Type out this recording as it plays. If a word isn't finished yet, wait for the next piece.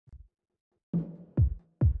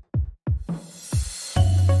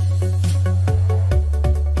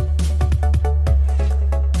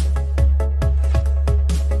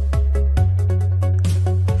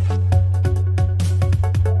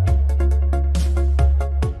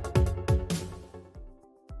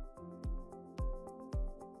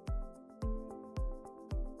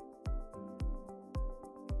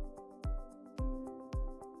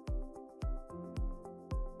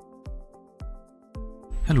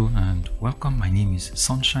Hello and welcome. My name is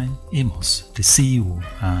Sunshine Amos, the CEO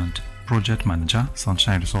and Project Manager,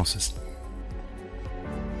 Sunshine Resources.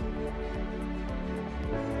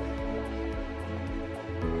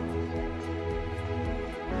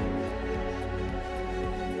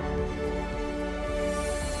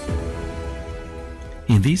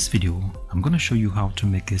 In this video, I'm going to show you how to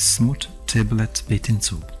make a smooth tablet bathing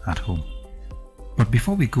soap at home. But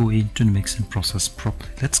before we go into the mixing process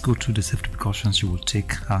properly, let's go through the safety precautions you will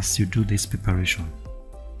take as you do this preparation.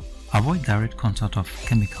 Avoid direct contact of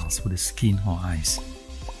chemicals with the skin or eyes.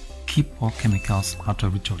 Keep all chemicals out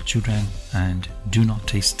of reach of children and do not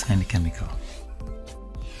taste any chemical.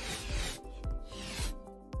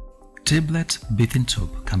 Tablet bathing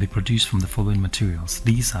soap can be produced from the following materials.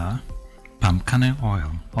 These are palm kernel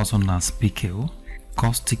oil, also known as PKO,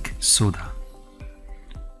 caustic soda,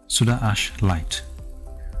 soda ash light,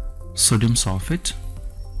 sodium sulfate,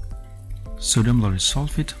 sodium lauryl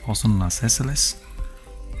sulfate, also known as SLS,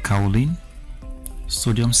 kaolin,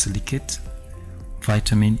 sodium silicate,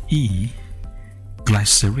 vitamin E,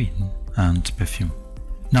 glycerin, and perfume.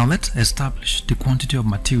 Now let's establish the quantity of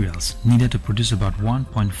materials needed to produce about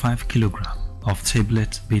 1.5 kg of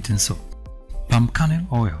tablet bathing soap. Palm kernel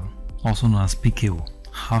oil, also known as PKO,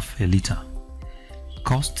 half a liter,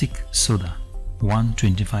 caustic soda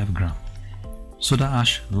 125 gram, soda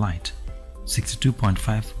ash light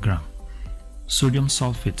 62.5 gram, sodium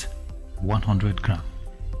sulfate 100 gram,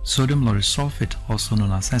 sodium lauryl sulfate, also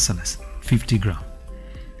known as SLS, 50 gram,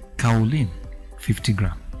 kaolin 50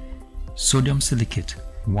 gram, sodium silicate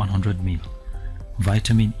 100 ml,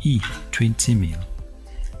 vitamin E 20 ml,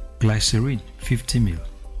 glycerin 50 ml,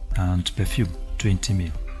 and perfume 20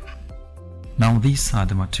 ml. Now these are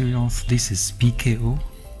the materials. This is PKO.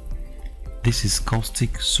 This is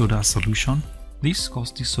caustic soda solution. This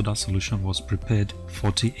caustic soda solution was prepared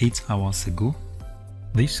 48 hours ago.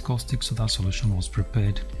 This caustic soda solution was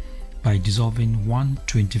prepared by dissolving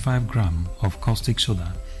 125 gram of caustic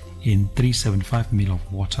soda in 375 ml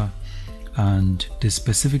of water and the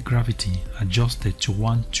specific gravity adjusted to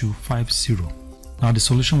 1250. Now the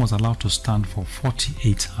solution was allowed to stand for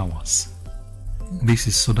 48 hours. This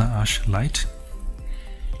is soda ash light.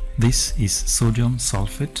 This is sodium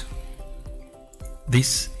sulfate.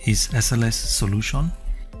 This is SLS solution.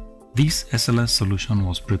 This SLS solution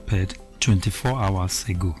was prepared 24 hours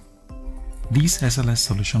ago. This SLS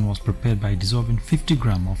solution was prepared by dissolving 50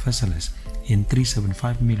 gram of SLS in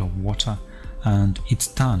 375 ml of water and it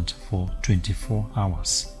stand for 24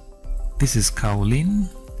 hours. This is kaolin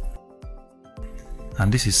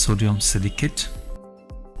and this is sodium silicate.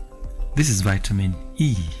 This is vitamin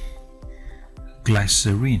E,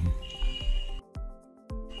 glycerin,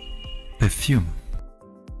 perfume,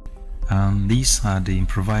 and these are the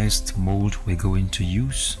improvised mold we're going to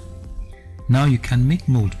use. Now you can make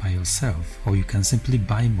mold by yourself or you can simply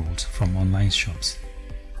buy mold from online shops.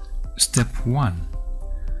 Step 1.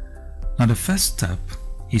 Now the first step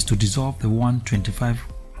is to dissolve the 125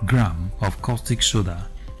 gram of caustic soda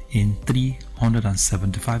in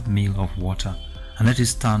 375 ml of water and let it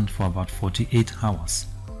stand for about 48 hours.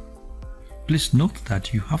 Please note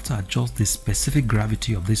that you have to adjust the specific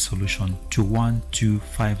gravity of this solution to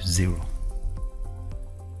 1250.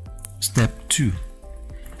 Step 2.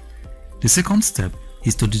 The second step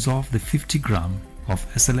is to dissolve the 50 gram of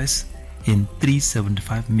SLS in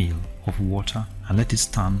 375 ml of water and let it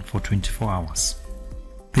stand for 24 hours.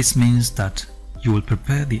 This means that you will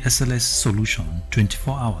prepare the SLS solution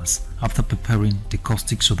 24 hours after preparing the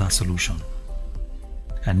caustic soda solution.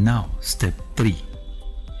 And now step 3.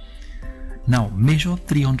 Now measure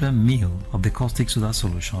 300 ml of the caustic soda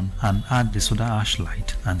solution and add the soda ash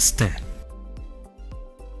light and stir.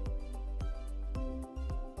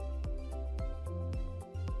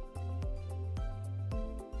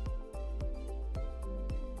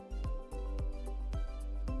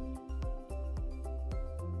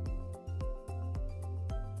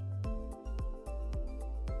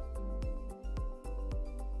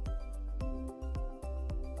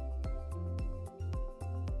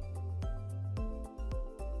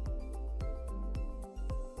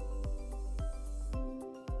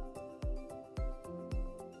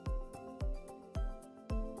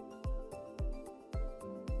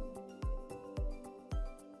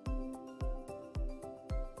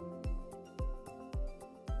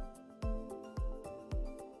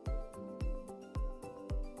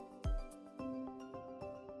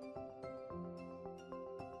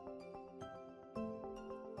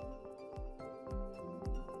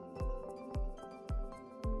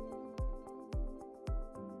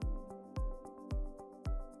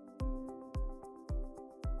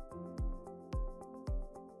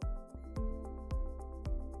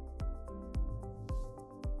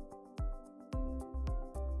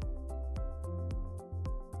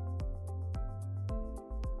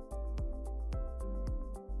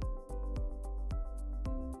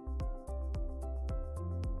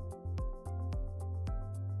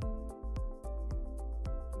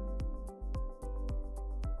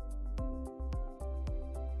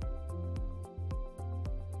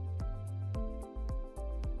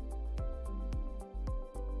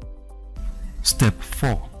 Step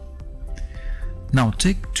 4. Now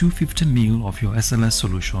take 250 ml of your SLS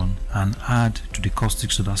solution and add to the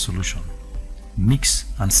caustic soda solution. Mix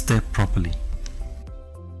and stir properly.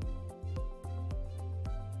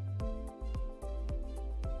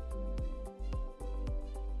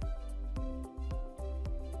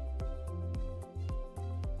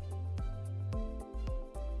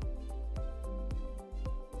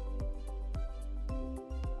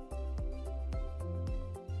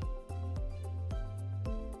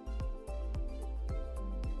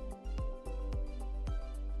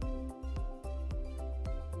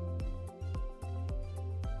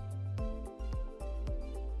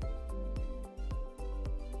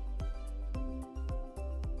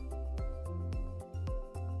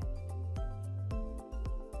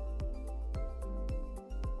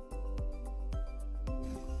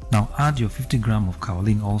 Now add your 50 grams of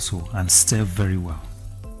kaolin also and stir very well.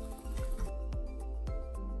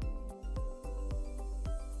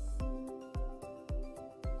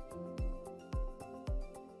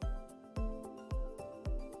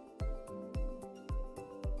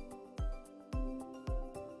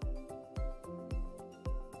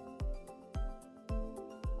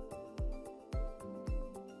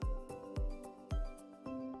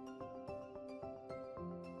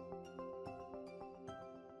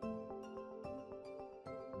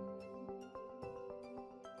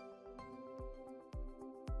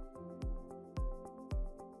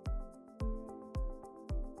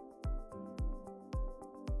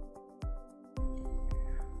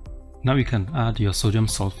 Now you can add your sodium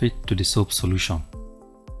sulfate to the soap solution.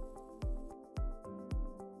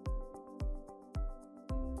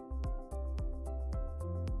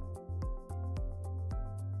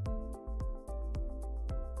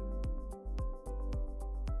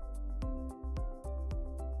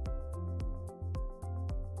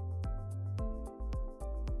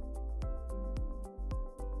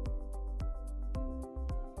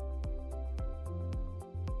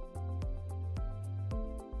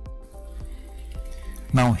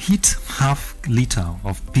 Now heat half liter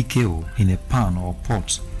of PKO in a pan or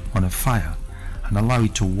pot on a fire and allow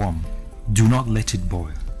it to warm. Do not let it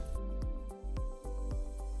boil.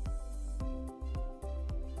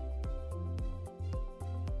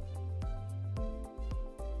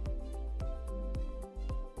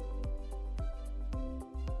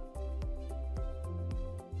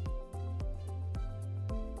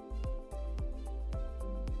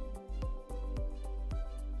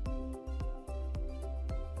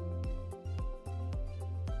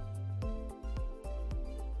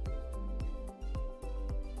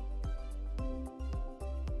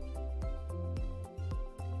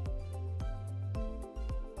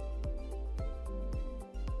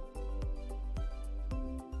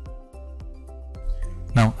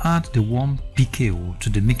 Now add the warm PKO to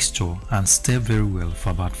the mixture and stir very well for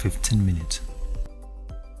about 15 minutes.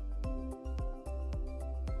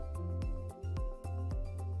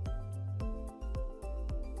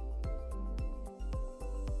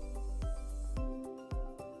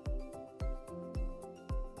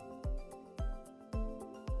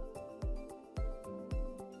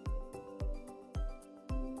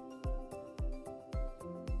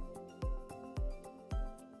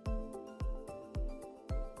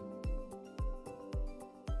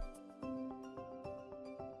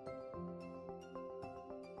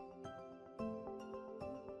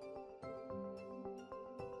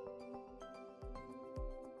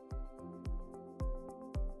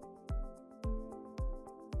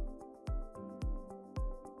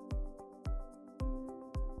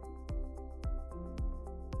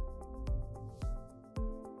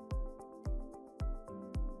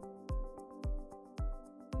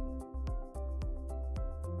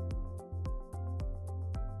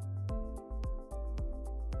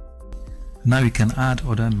 Now you can add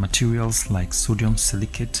other materials like sodium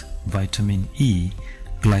silicate, vitamin E,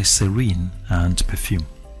 glycerin and perfume.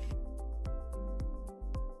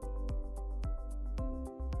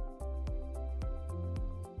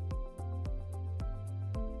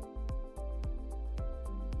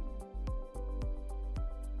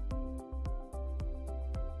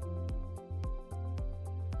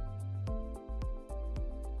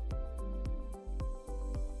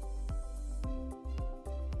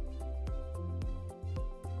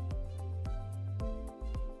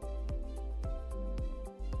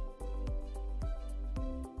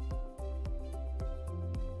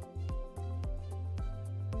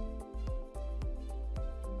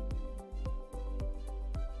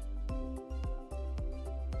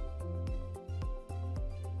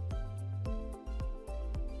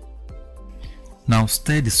 Now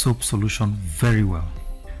stir the soap solution very well.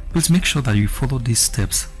 Please make sure that you follow these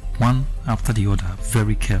steps one after the other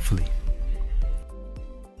very carefully.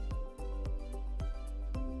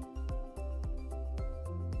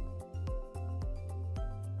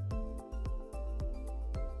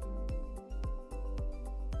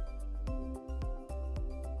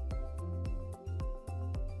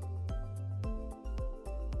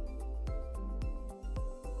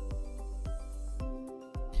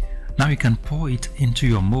 Now you can pour it into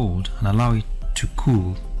your mold and allow it to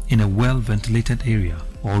cool in a well-ventilated area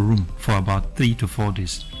or room for about 3 to 4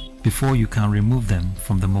 days before you can remove them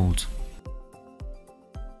from the mold.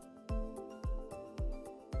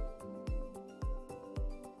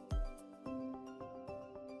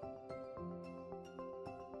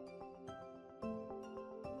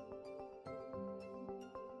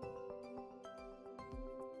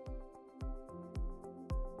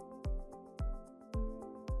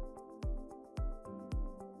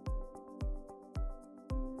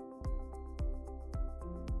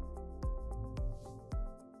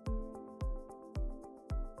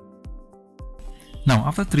 Now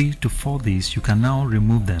after 3 to 4 days, you can now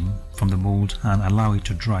remove them from the mold and allow it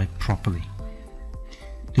to dry properly.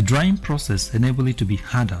 The drying process enables it to be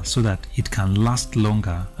harder so that it can last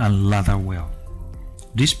longer and lather well.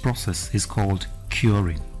 This process is called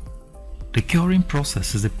curing. The curing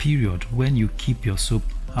process is a period when you keep your soap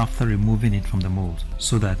after removing it from the mold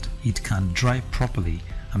so that it can dry properly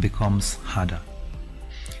and becomes harder.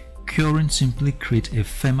 Curing simply creates a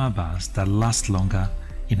firmer base that lasts longer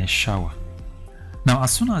in a shower. Now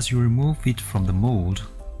as soon as you remove it from the mold,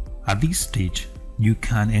 at this stage you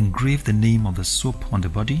can engrave the name of the soap on the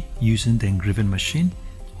body using the engraving machine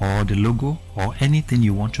or the logo or anything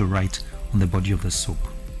you want to write on the body of the soap.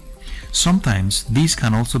 Sometimes this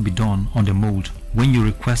can also be done on the mold when you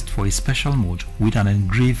request for a special mold with an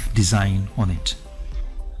engraved design on it.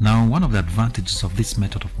 Now one of the advantages of this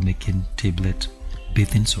method of making tablet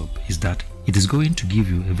bathing soap is that it is going to give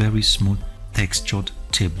you a very smooth textured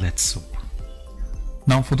tablet soap.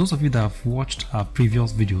 Now for those of you that have watched our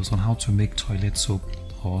previous videos on how to make toilet soap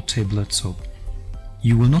or tablet soap,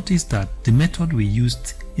 you will notice that the method we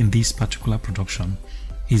used in this particular production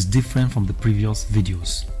is different from the previous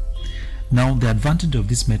videos. Now the advantage of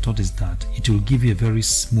this method is that it will give you a very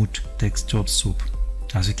smooth textured soap,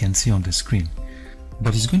 as you can see on the screen,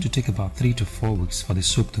 but it's going to take about 3 to 4 weeks for the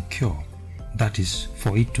soap to cure, that is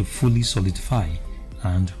for it to fully solidify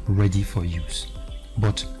and ready for use.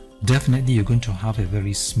 But definitely you're going to have a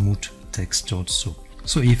very smooth textured soap.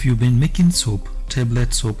 So if you've been making soap,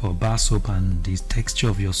 tablet soap or bar soap, and the texture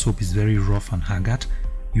of your soap is very rough and haggard,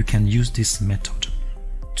 you can use this method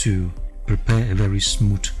to prepare a very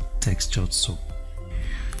smooth textured soap.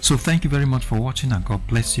 So thank you very much for watching, and God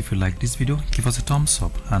bless you. If you like this video, give us a thumbs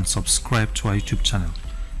up and subscribe to our YouTube channel.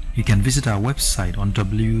 You can visit our website on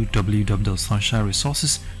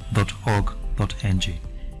www.sunshineresources.org.ng.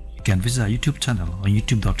 You can visit our YouTube channel on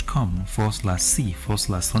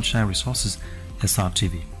youtube.com/c/Sunshine Resources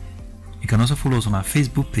SRTV. You can also follow us on our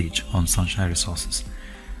Facebook page on Sunshine Resources.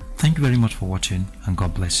 Thank you very much for watching, and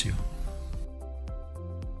God bless you.